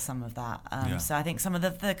distill some of that. So I think some of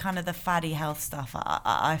the kind of the faddy health stuff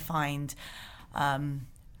I find, a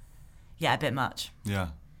bit much. Yeah.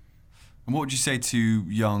 And what would you say to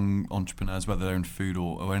young entrepreneurs, whether they're in food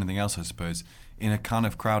or anything else, I suppose, in a kind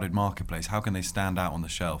of crowded marketplace? How can they stand out on the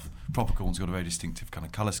shelf? Propercorn's got a very distinctive kind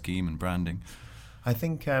of colour scheme and branding. I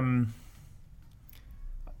think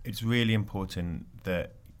it's really important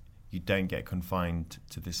that you don't get confined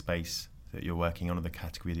to the space that you're working on or the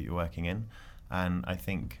category that you're working in. And I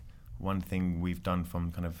think one thing we've done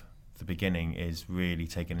from kind of the beginning is really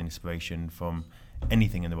taken inspiration from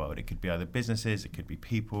anything in the world. It could be other businesses, it could be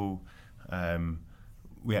people.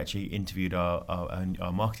 We actually interviewed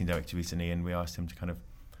our marketing director recently, and we asked him to kind of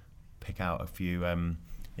pick out a few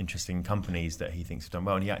interesting companies that he thinks have done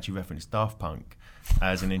well, and he actually referenced Daft Punk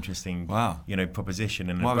as an interesting proposition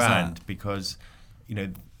and a brand, because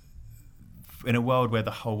in a world where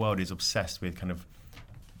the whole world is obsessed with kind of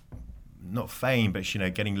not fame but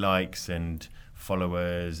getting likes and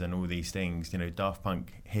followers and all these things, Daft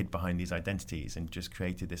Punk hid behind these identities and just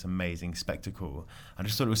created this amazing spectacle. I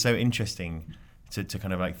just thought it was so interesting to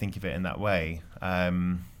kind of like think of it in that way.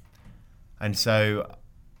 And so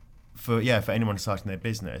for anyone starting their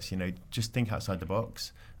business, just think outside the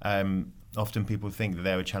box. Often people think that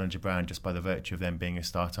they're a challenger brand just by the virtue of them being a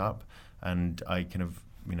startup, and I kind of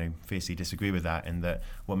fiercely disagree with that, in that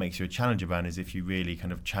what makes you a challenger brand is if you really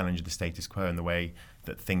kind of challenge the status quo in the way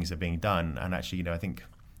that things are being done. And actually, I think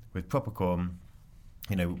with Propercorn,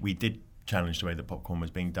 we did challenge the way that popcorn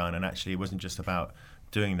was being done, and actually it wasn't just about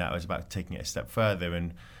doing that, it was about taking it a step further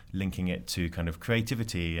and linking it to kind of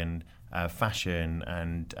creativity and fashion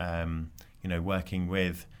and working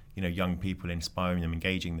with young people, inspiring them,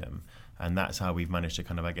 engaging them. And that's how we've managed to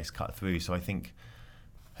kind of, I guess, cut through. So I think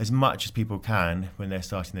as much as people can when they're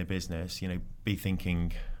starting their business, be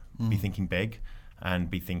thinking big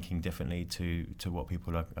and be thinking differently to what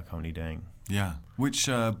people are currently doing. Yeah. Which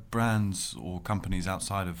brands or companies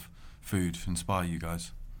outside of food inspire you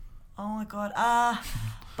guys? Oh my God.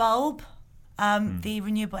 Bulb, the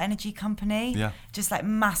renewable energy company, just like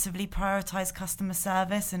massively prioritized customer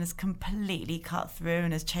service and has completely cut through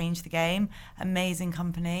and has changed the game. Amazing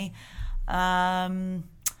company. Trying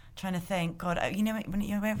to think. God,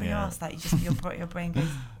 whenever you ask that, you just your brain goes.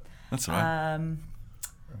 That's all right. I'm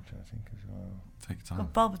trying to think as well. Take your time.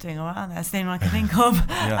 God, Bulb are doing all right, aren't they? That's the only one I can think of.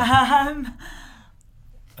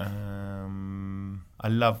 I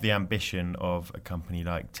love the ambition of a company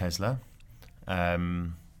like Tesla.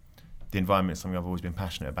 The environment is something I've always been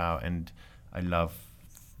passionate about, and I love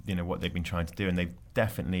what they've been trying to do, and they've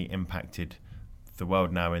definitely impacted the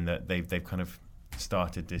world now in that they've kind of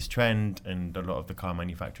started this trend, and a lot of the car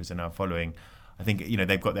manufacturers are now following. I think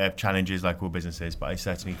they've got their challenges like all businesses, but I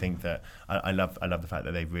certainly think that I love the fact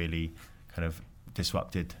that they've really kind of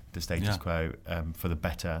disrupted the status quo for the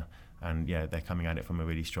better, and they're coming at it from a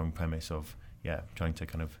really strong premise of trying to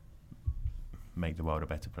kind of make the world a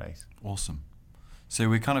better place. Awesome. So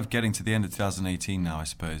we're kind of getting to the end of 2018 now, I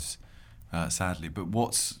suppose, sadly. But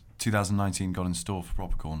what's 2019 got in store for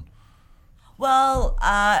Propercorn? Well,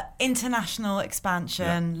 international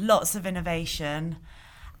expansion, lots of innovation.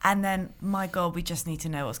 And then, my God, we just need to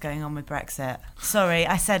know what's going on with Brexit. Sorry,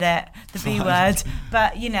 I said it, the B word.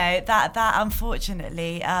 But, that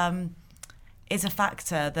unfortunately is a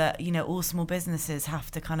factor that, all small businesses have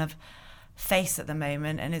to kind of face at the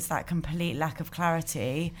moment, and it's that complete lack of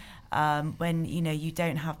clarity. When you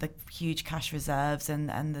don't have the huge cash reserves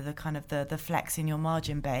and the kind of the flex in your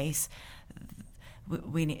margin base,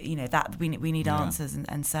 we need answers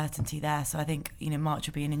and certainty there. So I think March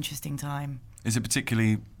will be an interesting time. Is it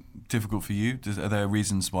particularly difficult for you? Are there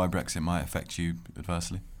reasons why Brexit might affect you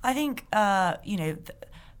adversely? I think the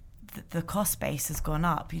cost base has gone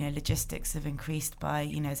up. Logistics have increased by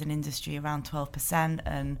as an industry around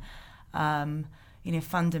 12%, and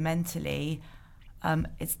fundamentally.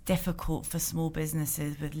 It's difficult for small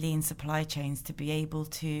businesses with lean supply chains to be able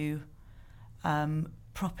to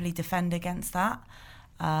properly defend against that.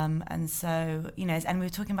 And so, and we were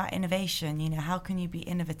talking about innovation. How can you be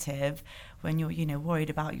innovative when you're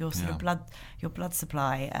worried about your sort of blood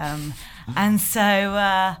supply? And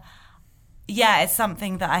so, it's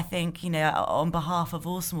something that I think on behalf of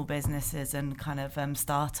all small businesses and kind of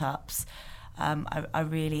startups, I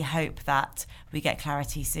really hope that we get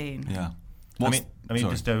clarity soon. Yeah. I mean,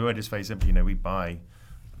 just very simply, we buy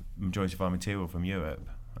majority of our material from Europe,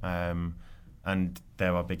 and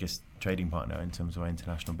they're our biggest trading partner in terms of our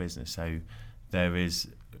international business. So there is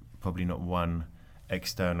probably not one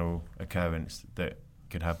external occurrence that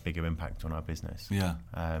could have bigger impact on our business. Yeah.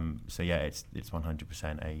 It's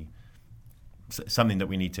 100% something that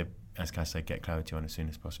we need to, as Cass said, get clarity on as soon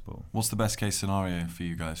as possible. What's the best case scenario for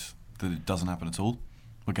you guys? That it doesn't happen at all?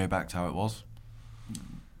 We'll go back to how it was.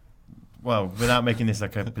 Well, without making this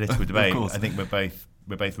like a political debate, I think we're both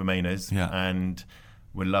Remainers, and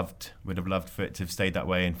would have loved for it to have stayed that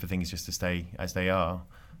way and for things just to stay as they are.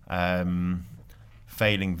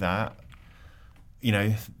 Failing that,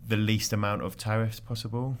 the least amount of tariffs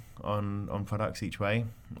possible on products each way.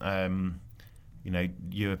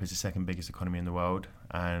 Europe is the second biggest economy in the world,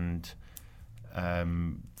 and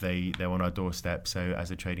they're on our doorstep. So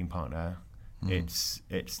as a trading partner, it's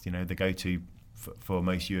the go-to for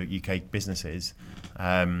most UK businesses,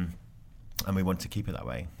 and we want to keep it that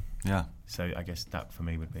way. Yeah. So I guess that for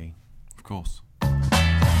me would be... Of course.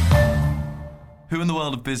 Who in the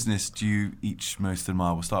world of business do you each most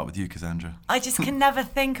admire? We'll start with you, Cassandra. I just can never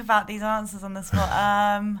think about these answers on the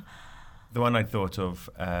spot. The one I thought of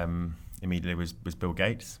immediately was Bill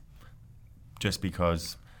Gates, just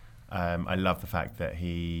because I love the fact that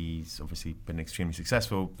he's obviously been extremely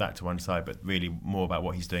successful, that to one side, but really more about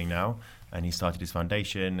what he's doing now. And he started his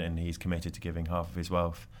foundation, and he's committed to giving half of his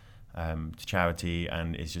wealth to charity,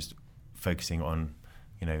 and is just focusing on,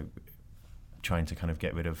 trying to kind of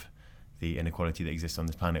get rid of the inequality that exists on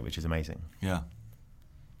this planet, which is amazing. Yeah.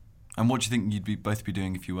 And what do you think you'd both be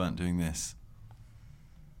doing if you weren't doing this?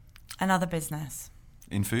 Another business.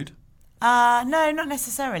 In food? No, not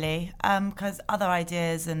necessarily, because other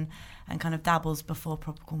ideas and kind of dabbles before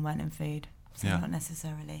Propercorn went in food, so not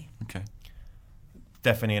necessarily. Okay.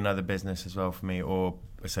 Definitely another business as well for me, or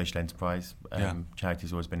a social enterprise.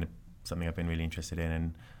 Charity's always been something I've been really interested in,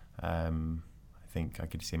 and I think I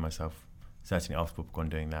could see myself certainly after Propercorn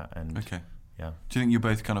doing that. And okay. Yeah. Do you think you're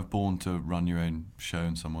both kind of born to run your own show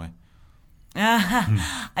in some way?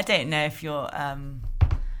 I don't know if you're.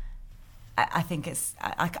 I think it's.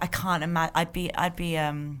 I can't imagine. I'd be. I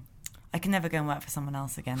can never go and work for someone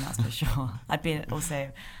else again. That's for sure. I'd be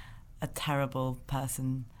also a terrible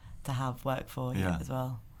person to have work for as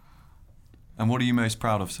well. And what are you most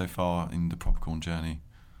proud of so far in the Propercorn journey?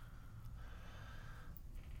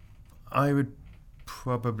 I would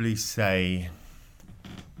probably say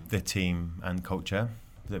the team and culture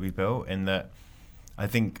that we built, in that I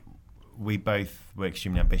think we both were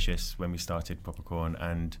extremely ambitious when we started Propercorn,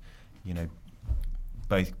 and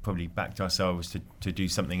both probably backed ourselves to do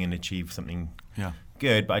something and achieve something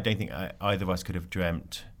good, but I don't think either of us could have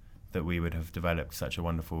dreamt that we would have developed such a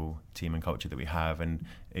wonderful team and culture that we have, and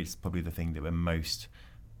it's probably the thing that we're most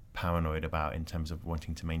paranoid about in terms of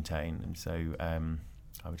wanting to maintain. And so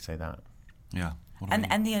I would say that. Yeah.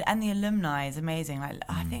 And the alumni is amazing.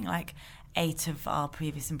 I think 8 of our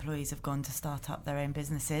previous employees have gone to start up their own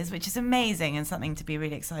businesses, which is amazing and something to be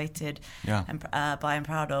really excited and by and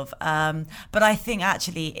proud of. But I think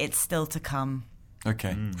actually it's still to come.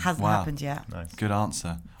 Okay. Hasn't happened yet. Nice. Good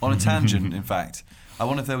answer. On a tangent, in fact, I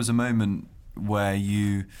wonder if there was a moment where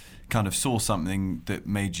you kind of saw something that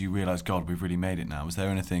made you realise, God, we've really made it now. Was there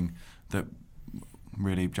anything that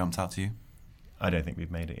really jumped out to you? I don't think we've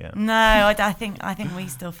made it yet. No, I think we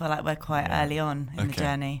still feel like we're quite early on in the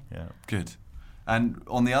journey. Yeah. Good. And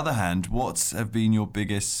on the other hand, what have been your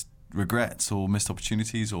biggest regrets or missed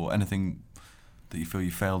opportunities, or anything that you feel you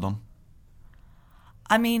failed on?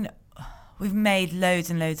 I mean, we've made loads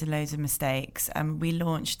and loads and loads of mistakes. We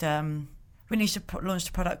launched launched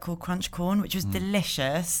a product called Corn, which was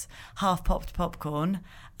delicious, half popped popcorn,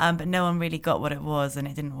 but no one really got what it was, and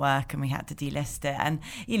it didn't work, and we had to delist it. And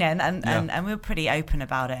and we were pretty open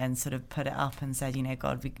about it, and sort of put it up and said,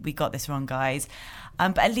 God, we got this wrong, guys.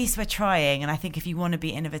 But at least we're trying. And I think if you want to be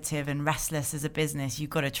innovative and restless as a business, you've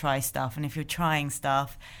got to try stuff. And if you're trying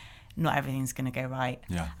stuff, not everything's going to go right.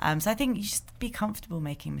 Yeah. So I think you just be comfortable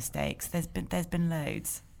making mistakes. There's been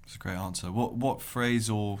loads. That's a great answer. What phrase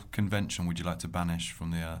or convention would you like to banish from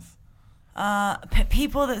the earth?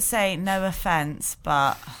 People that say no offence,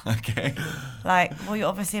 but okay, you're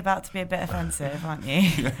obviously about to be a bit offensive, aren't you?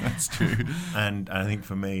 Yeah, that's true. And I think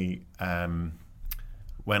for me,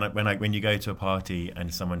 when you go to a party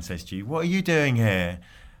and someone says to you, "What are you doing here?"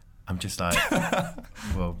 I'm just like,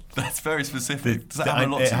 well, that's very specific. Does that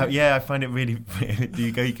happen a lot to you? Yeah, I find it really.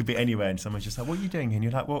 You could be anywhere, and someone's just like, "What are you doing here?" And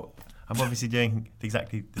you're like, "Well, I'm obviously doing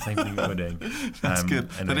exactly the same thing that you're doing." That's good.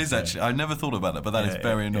 That is actually, I never thought about that, but that is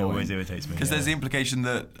very annoying. It always irritates me. Because there's the implication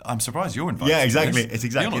that I'm surprised you're invited. Yeah, exactly. It's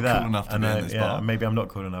exactly you're not that. Cool enough to be in this bar. Maybe I'm not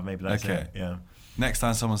cool enough. Maybe that's okay. it. Yeah. Next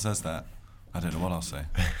time someone says that, I don't know what I'll say,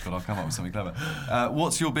 but I'll come up with something clever.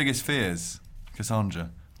 What's your biggest fears,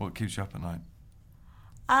 Cassandra? What keeps you up at night?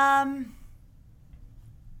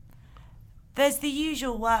 There's the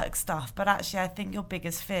usual work stuff, but actually I think your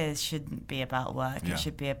biggest fears shouldn't be about work. Yeah. It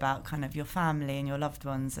should be about kind of your family and your loved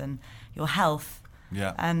ones and your health.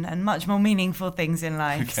 Yeah. And much more meaningful things in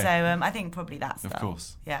life. Okay. So I think probably that stuff. Of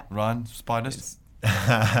course. Yeah. Ryan, spiders?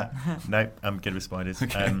 No, I'm good with spiders.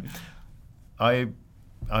 Okay. I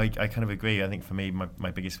kind of agree. I think for me,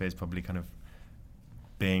 my biggest fear is probably kind of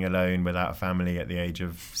being alone without a family at the age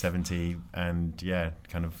of 70, and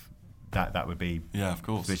kind of that would be. Yeah, of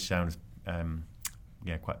course. Which sounds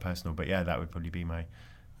quite personal, but that would probably be my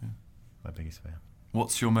biggest fear.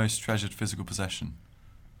 What's your most treasured physical possession?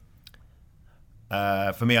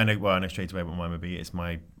 For me, I know straight away what mine would be. It's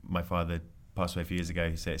my father passed away a few years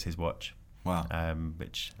ago, so it's his watch. Wow.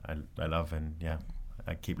 Which I love, and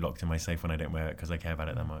I keep locked in my safe when I don't wear it because I care about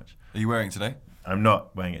it that much. Are you wearing it today? I'm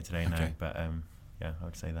not wearing it today, no. Okay. But I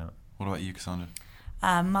would say that. What about you, Cassandra?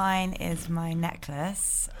 Mine is my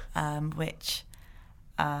necklace, which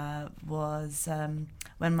was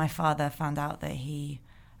when my father found out that he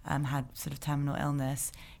had sort of terminal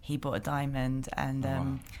illness. He bought a diamond,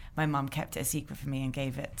 and my mum kept it a secret from me and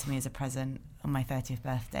gave it to me as a present on my 30th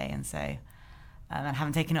birthday, and so I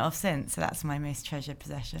haven't taken it off since. So that's my most treasured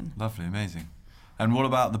possession. Lovely, amazing. And what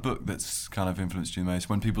about the book that's kind of influenced you the most?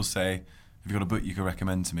 When people say, "Have you got a book you could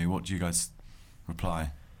recommend to me?" What do you guys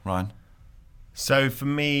reply? Ryan? So for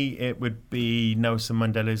me, it would be Nelson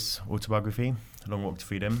Mandela's autobiography, A Long Walk to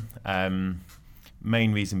Freedom.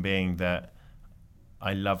 Main reason being that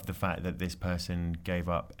I love the fact that this person gave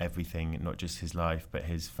up everything, not just his life, but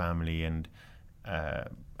his family and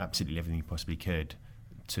absolutely everything he possibly could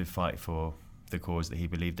to fight for the cause that he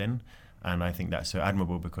believed in. And I think that's so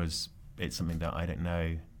admirable because it's something that I don't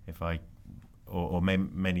know if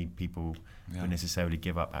many people would necessarily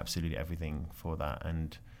give up absolutely everything for that.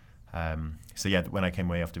 And when I came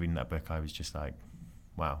away after reading that book, I was just like,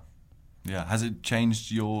 wow. Yeah. Has it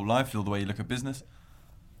changed your life or the way you look at business?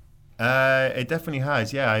 It definitely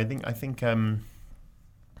has. Yeah, I think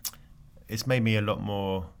it's made me a lot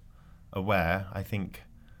more aware. I think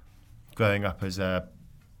growing up as a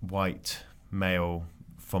white male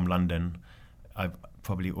from London, I've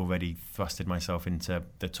probably already thrusted myself into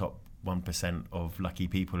the top 1% of lucky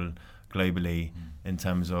people globally in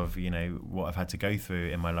terms of what I've had to go through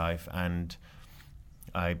in my life, and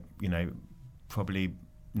I probably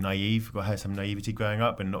had some naivety growing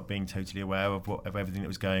up and not being totally aware of everything that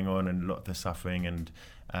was going on and a lot of the suffering and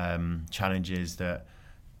challenges that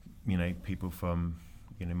people from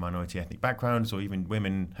minority ethnic backgrounds or even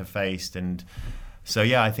women have faced. And so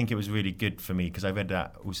I think it was really good for me because I read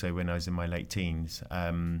that also when I was in my late teens.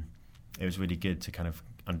 It was really good to kind of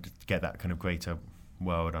get that kind of greater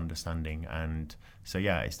world understanding, and so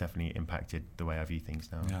it's definitely impacted the way I view things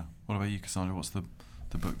now. Yeah. What about you, Cassandra? What's the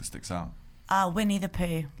book that sticks out? Winnie the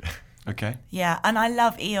Pooh. Okay. Yeah, and I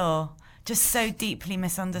love Eeyore. Just so deeply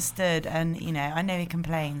misunderstood, and I know he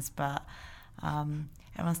complains, but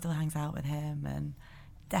everyone still hangs out with him, and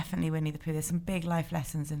definitely Winnie the Pooh. There's some big life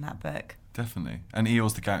lessons in that book. Definitely. And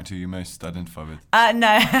Eeyore's the character you most identify with?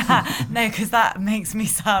 No, because that makes me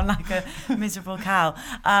sound like a miserable cow.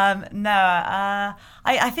 I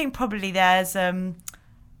think probably there's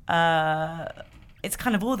it's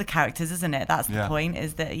kind of all the characters, isn't it? That's the point,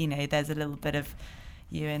 is that there's a little bit of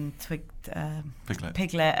you and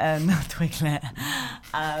Piglet and Twiglet.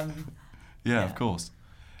 Of course.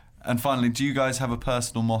 And finally, do you guys have a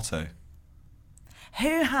personal motto?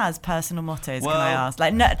 Who has personal mottos, Well- can I ask?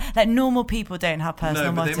 Like, no, like normal people don't have personal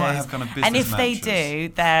No, but mottos. they might have kind of business and if they mantras. do,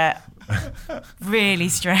 they're really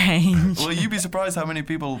strange. Well, you'd be surprised how many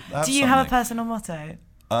people have Do you have a personal motto?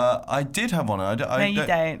 I did have one. No, you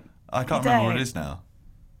don't. I can't You remember what don't. it is now.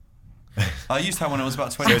 I used to have one when I was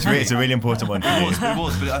about So 23. it's a really important one for you. It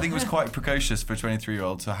was, but I think it was quite precocious for a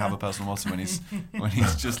 23-year-old to have a personal motto when he's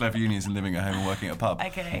just left unis and living at home and working at a pub.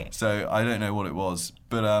 Okay. So I don't know what it was,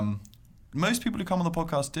 but most people who come on the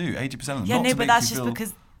podcast do. 80% of them. Yeah, Not no, to but make that's you just feel-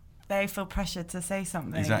 because they feel pressured to say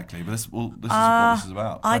something. Exactly, but this is what this is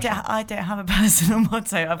about. I pressure. don't have a personal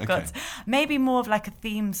motto. I've got Okay. maybe more of like a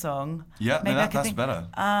theme song. Yeah, no, Maybe I could that's think- better.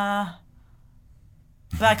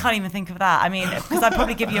 But I can't even think of that. I mean, because I'd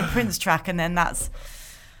probably give you a Prince track, and then that's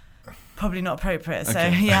probably not appropriate. So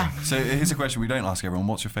Okay. yeah. So here's a question we don't ask everyone: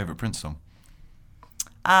 what's your favourite Prince song?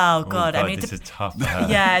 Oh God. I mean, this is tough for her.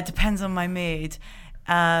 yeah, it depends on my mood.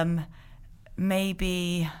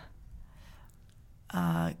 Maybe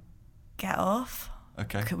Get Off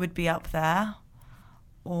Okay. would be up there,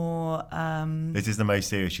 or This is the most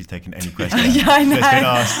serious she's taken any question Yeah, I know. that's been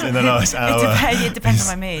asked in the last hour. it depends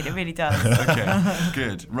on my mood. It really does. Okay,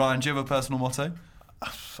 good. Ryan, do you have a personal motto?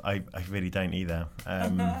 I really don't either.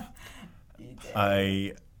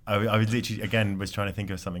 I was literally, again, was trying to think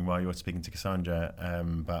of something while you were speaking to Cassandra,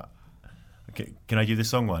 but okay, can I do the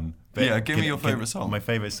song one? But Yeah, give me your favourite song. My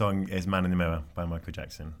favourite song is Man in the Mirror by Michael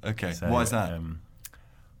Jackson. Okay, why is that?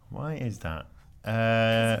 Why is that?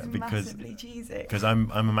 It's Because massively cheesy. because I'm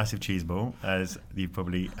a massive cheese ball, as you've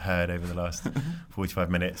probably heard over the last 45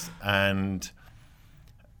 minutes, and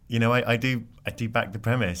you know I do back the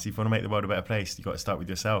premise. If you want to make the world a better place, you've got to start with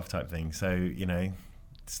yourself, type thing. So you know,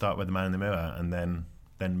 start with the man in the mirror, and then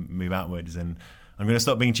move outwards. And I'm going to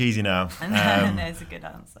stop being cheesy now. No, it's a good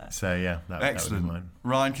answer. So yeah, that would be Excellent. mine.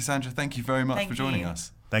 Ryan, Cassandra, thank you very much Thank for joining you.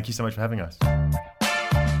 us. Thank you so much for having us.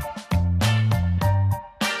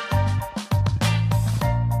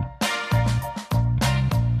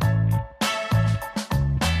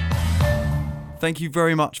 Thank you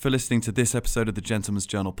very much for listening to this episode of the Gentleman's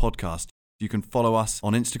Journal podcast. You can follow us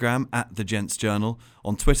on Instagram at The Gents Journal,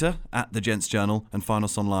 on Twitter at The Gents Journal, and find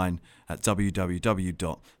us online at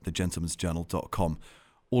www.thegentleman'sjournal.com.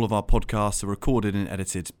 All of our podcasts are recorded and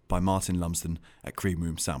edited by Martin Lumsden at Cream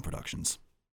Room Sound Productions.